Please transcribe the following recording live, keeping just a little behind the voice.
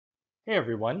Hey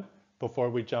everyone, before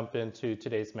we jump into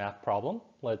today's math problem,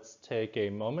 let's take a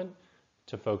moment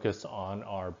to focus on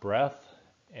our breath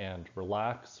and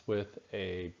relax with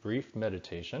a brief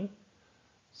meditation.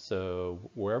 So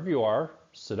wherever you are,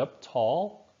 sit up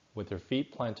tall with your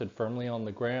feet planted firmly on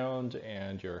the ground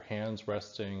and your hands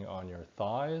resting on your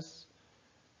thighs.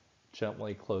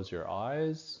 Gently close your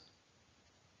eyes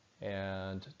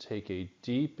and take a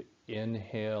deep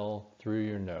inhale through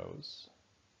your nose.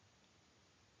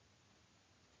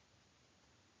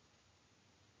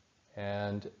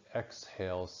 And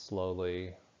exhale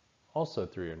slowly, also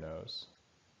through your nose.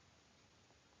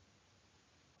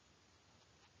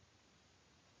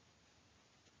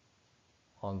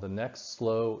 On the next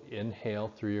slow inhale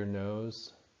through your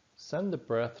nose, send the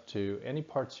breath to any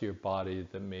parts of your body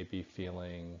that may be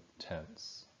feeling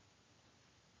tense.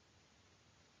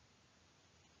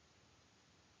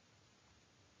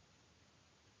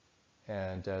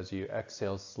 And as you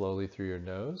exhale slowly through your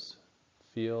nose,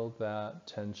 feel that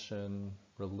tension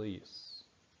release.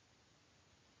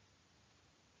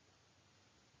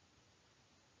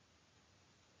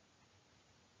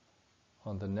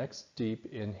 On the next deep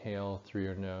inhale through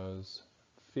your nose,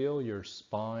 feel your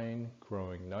spine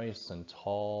growing nice and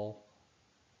tall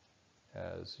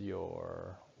as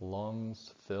your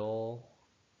lungs fill.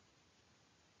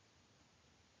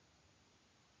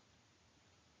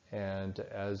 And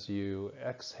as you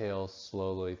exhale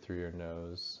slowly through your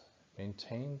nose,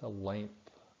 maintain the length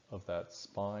of that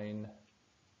spine.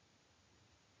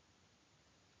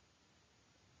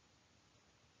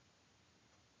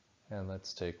 And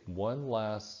let's take one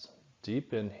last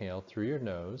deep inhale through your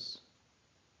nose.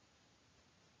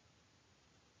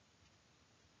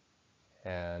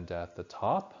 And at the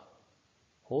top,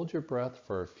 hold your breath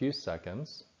for a few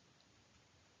seconds.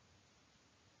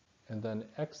 And then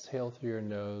exhale through your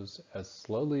nose as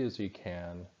slowly as you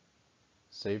can,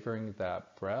 savoring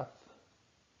that breath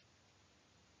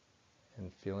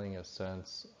and feeling a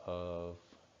sense of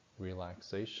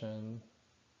relaxation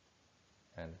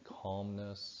and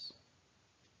calmness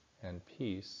and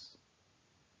peace.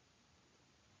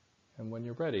 And when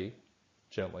you're ready,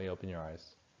 gently open your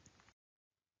eyes.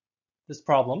 This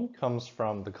problem comes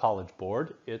from the College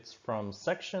Board. It's from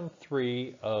section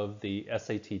 3 of the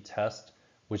SAT test,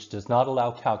 which does not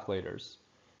allow calculators.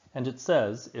 And it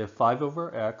says, if 5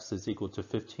 over x is equal to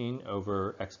 15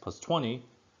 over x plus 20,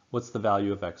 what's the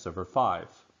value of x over 5?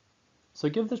 So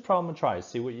give this problem a try,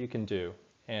 see what you can do.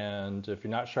 And if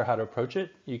you're not sure how to approach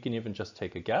it, you can even just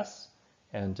take a guess.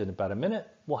 And in about a minute,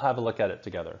 we'll have a look at it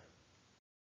together.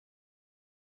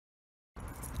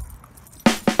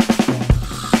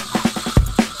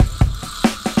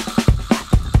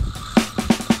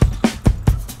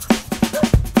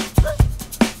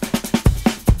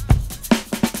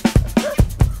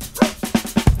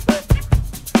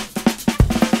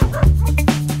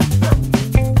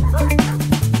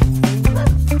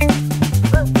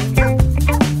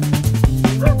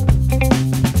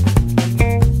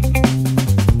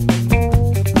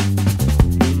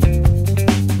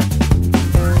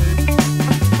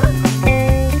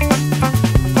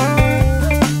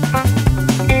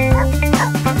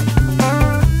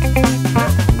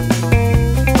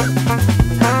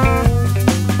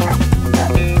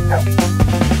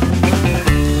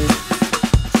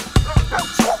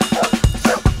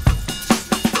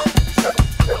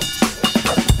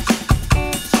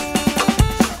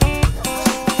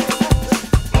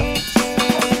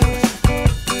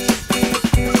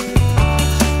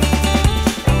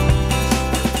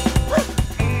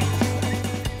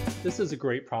 This is a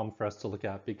great problem for us to look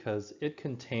at because it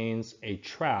contains a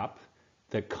trap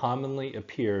that commonly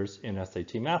appears in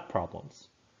SAT math problems.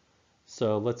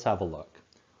 So let's have a look.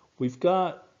 We've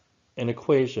got an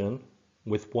equation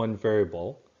with one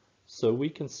variable, so we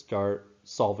can start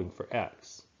solving for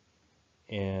x.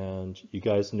 And you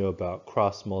guys know about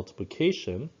cross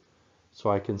multiplication, so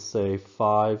I can say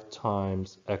 5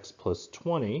 times x plus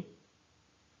 20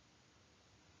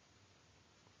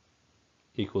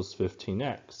 equals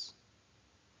 15x.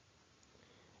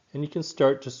 And you can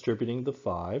start distributing the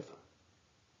 5.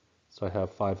 So I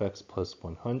have 5x plus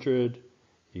 100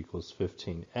 equals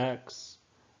 15x.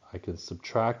 I can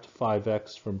subtract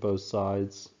 5x from both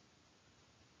sides.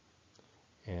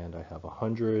 And I have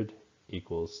 100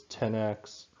 equals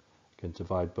 10x. I can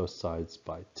divide both sides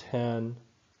by 10.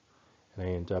 And I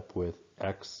end up with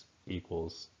x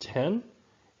equals 10.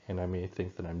 And I may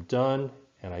think that I'm done,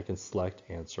 and I can select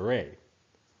answer A.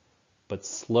 But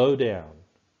slow down.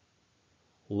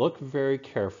 Look very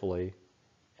carefully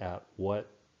at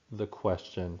what the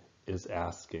question is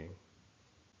asking.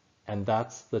 And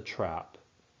that's the trap.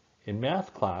 In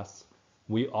math class,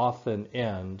 we often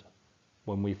end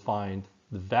when we find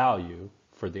the value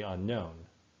for the unknown.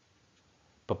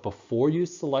 But before you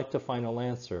select a final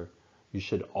answer, you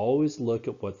should always look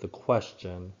at what the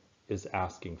question is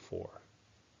asking for.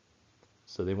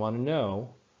 So they want to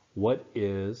know, what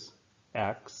is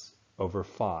x over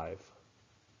 5?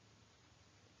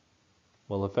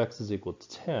 Well, if x is equal to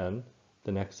 10,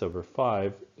 then x over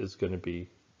 5 is going to be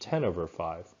 10 over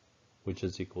 5, which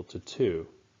is equal to 2.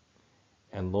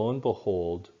 And lo and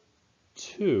behold,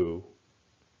 2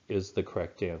 is the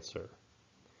correct answer.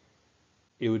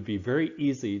 It would be very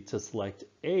easy to select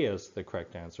A as the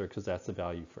correct answer because that's the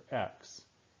value for x.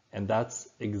 And that's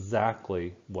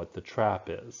exactly what the trap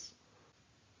is.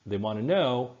 They want to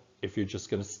know if you're just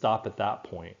going to stop at that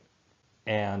point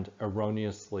and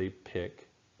erroneously pick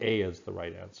A as the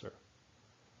right answer.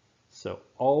 So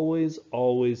always,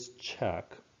 always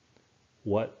check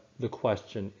what the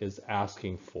question is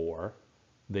asking for.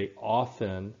 They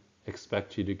often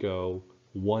expect you to go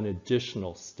one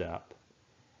additional step,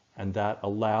 and that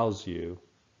allows you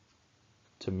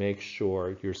to make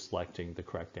sure you're selecting the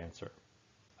correct answer.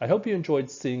 I hope you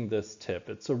enjoyed seeing this tip.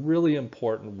 It's a really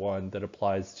important one that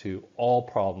applies to all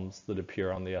problems that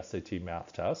appear on the SAT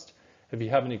math test. If you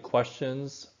have any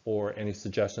questions or any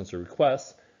suggestions or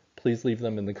requests, please leave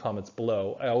them in the comments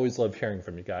below. I always love hearing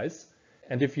from you guys.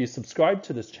 And if you subscribe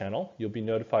to this channel, you'll be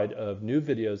notified of new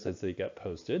videos as they get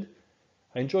posted.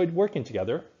 I enjoyed working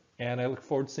together, and I look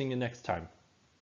forward to seeing you next time.